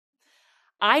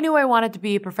I knew I wanted to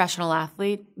be a professional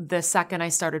athlete the second I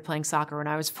started playing soccer when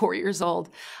I was 4 years old.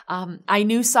 I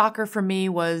knew soccer for me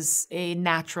was a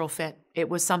natural fit. It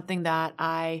was something that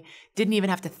I didn't even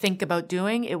have to think about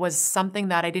doing. It was something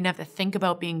that I didn't have to think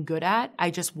about being good at.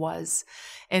 I just was.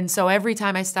 And so every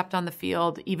time I stepped on the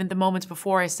field, even the moments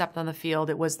before I stepped on the field,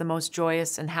 it was the most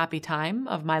joyous and happy time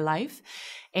of my life.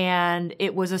 And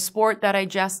it was a sport that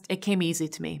it came easy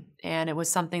to me. And it was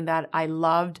something that I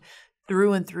loved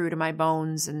through and through to my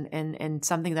bones, and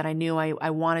something that I knew I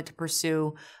wanted to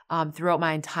pursue throughout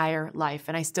my entire life.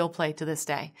 And I still play to this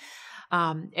day.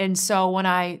 And so when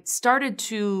I started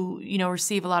to,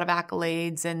 receive a lot of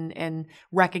accolades and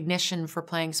recognition for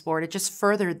playing sport, it just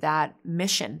furthered that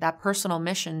mission, that personal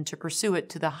mission to pursue it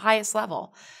to the highest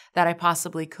level that I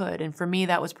possibly could. And for me,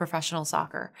 that was professional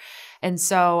soccer. And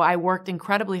so I worked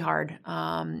incredibly hard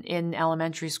in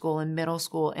elementary school, in middle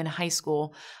school, in high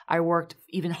school. I worked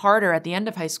even harder at the end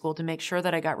of high school to make sure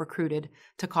that I got recruited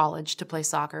to college to play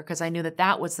soccer, because I knew that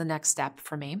that was the next step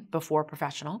for me before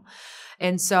professional.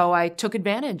 And so I took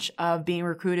advantage of being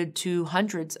recruited to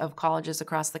hundreds of colleges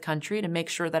across the country to make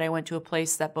sure that I went to a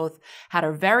place that both had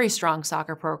a very strong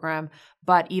soccer program,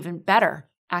 but even better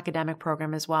academic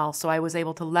program as well. So I was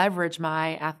able to leverage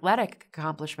my athletic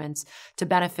accomplishments to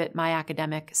benefit my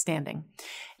academic standing.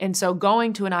 And so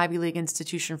going to an Ivy League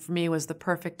institution for me was the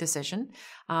perfect decision.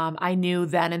 I knew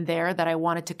then and there that I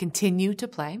wanted to continue to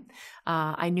play.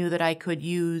 I knew that I could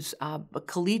use a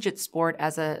collegiate sport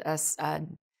as a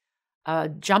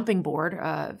jumping board,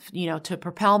 to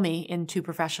propel me into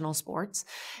professional sports.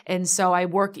 And so I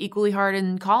worked equally hard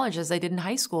in college as I did in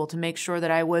high school to make sure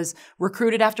that I was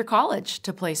recruited after college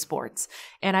to play sports.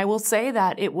 And I will say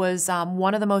that it was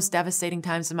one of the most devastating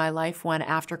times in my life when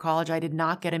after college I did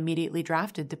not get immediately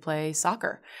drafted to play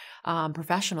soccer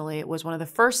professionally. It was one of the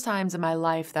first times in my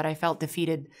life that I felt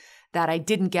defeated, that I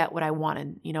didn't get what I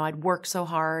wanted. I'd worked so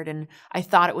hard and I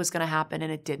thought it was going to happen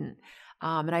and it didn't.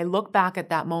 And I look back at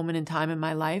that moment in time in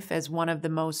my life as one of the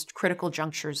most critical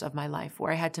junctures of my life,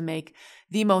 where I had to make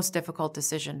the most difficult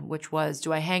decision, which was,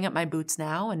 do I hang up my boots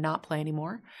now and not play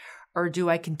anymore? Or do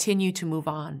I continue to move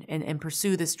on and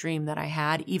pursue this dream that I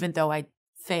had, even though I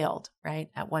failed, right,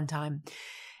 at one time?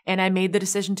 And I made the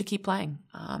decision to keep playing.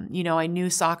 I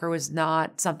knew soccer was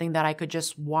not something that I could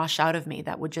just wash out of me,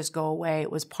 that would just go away.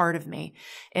 It was part of me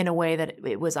in a way that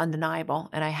it was undeniable.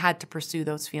 And I had to pursue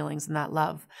those feelings and that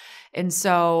love. And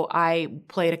so I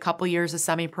played a couple years as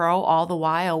semi-pro, all the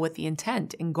while with the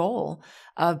intent and goal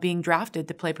of being drafted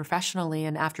to play professionally.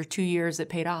 And after 2 years, it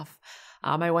paid off.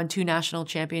 I won 2 national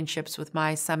championships with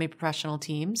my semi-professional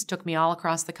teams. Took me all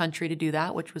across the country to do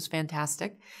that, which was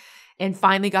fantastic. And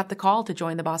finally got the call to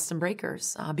join the Boston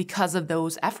Breakers because of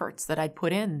those efforts that I'd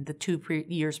put in the 2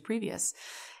 years previous.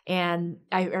 And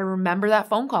I remember that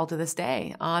phone call to this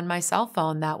day on my cell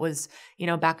phone. That was,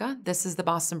 Becca, this is the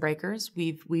Boston Breakers.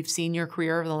 We've seen your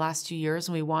career over the last 2 years,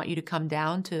 and we want you to come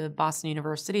down to Boston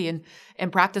University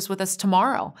and practice with us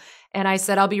tomorrow. And I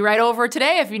said, I'll be right over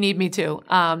today if you need me to.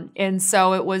 And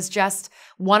so it was just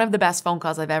one of the best phone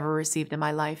calls I've ever received in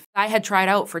my life. I had tried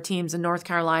out for teams in North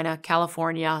Carolina,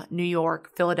 California, New York,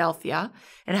 Philadelphia,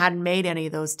 and hadn't made any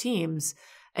of those teams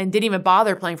and didn't even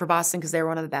bother playing for Boston because they were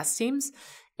one of the best teams.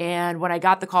 And when I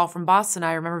got the call from Boston,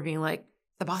 I remember being like,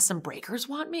 the Boston Breakers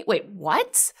want me? Wait,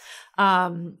 what?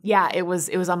 It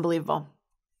was unbelievable.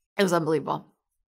 It was unbelievable.